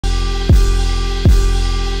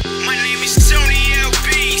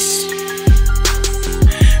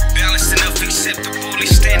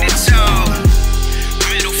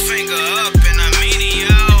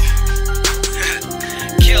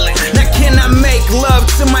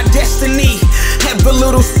to my destiny. Have a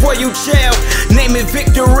little spoiled child, name it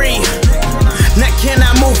Victory. Now can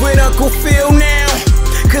I move with Uncle Phil now?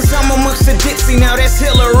 Cause I'm amongst the Dixie now, that's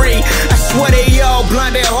Hillary. I swear they all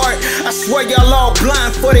blind at heart. I swear y'all all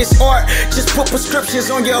blind for this art. Just put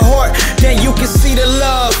prescriptions on your heart, then you can see the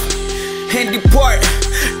love. And depart,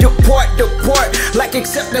 like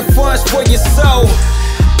accepting funds for your soul.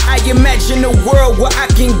 I imagine a world where I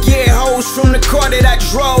can get hoes from the car that I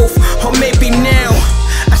drove. Or maybe now,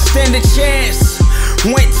 I stand a chance.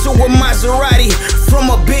 Went to a Maserati from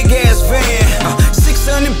a big ass van.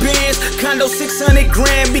 600 bands, condo 600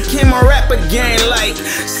 grand. Became a rap again, like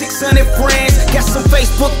 600 friends. Got some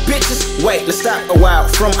Facebook bitches. Wait, let's stop a while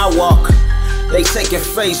from I walk. They taking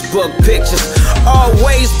Facebook pictures.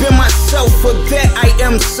 Always been myself, for that I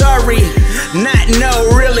am sorry. Not no,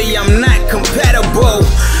 really, I'm not compatible.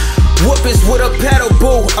 Whoopers with a paddle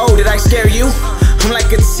boo. Oh, did I scare you? I'm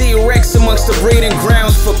like a T-Rex amongst the breeding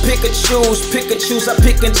grounds for Pikachus. I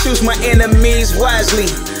pick and choose my enemies wisely.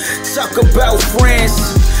 Talk about friends,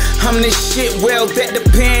 I'm the shit, well that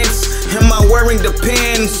depends. Am I wearing the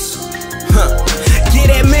pins? Get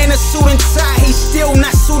that man a suit and tie, he's still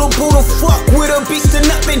not suitable to fuck with a beast and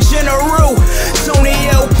nothing general.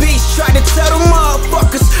 Tonio Beast tried to tell them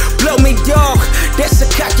motherfuckers, blow me dog, that's a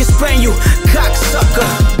cocky spaniel, cocksucker.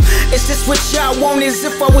 Is this what y'all want? As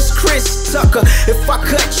if I was Chris Tucker. If I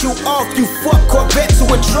cut you off, you fuck Corvette to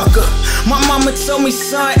a trucker. My mama told me,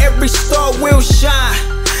 son, every star will shine.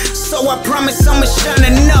 So I promise I'ma shine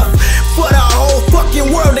enough for the whole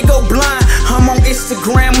fucking world to go blind. I'm on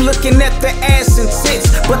Instagram looking at the ass and tits,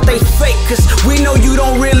 but they fake, cause we know you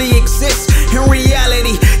don't really exist. In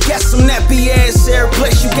reality, got some nappy ass hair,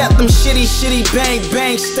 plus you got them shitty bang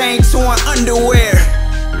bang stains on underwear.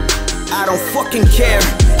 I don't fucking care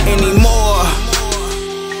anymore.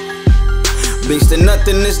 Beast of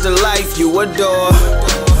nothing is the life you adore.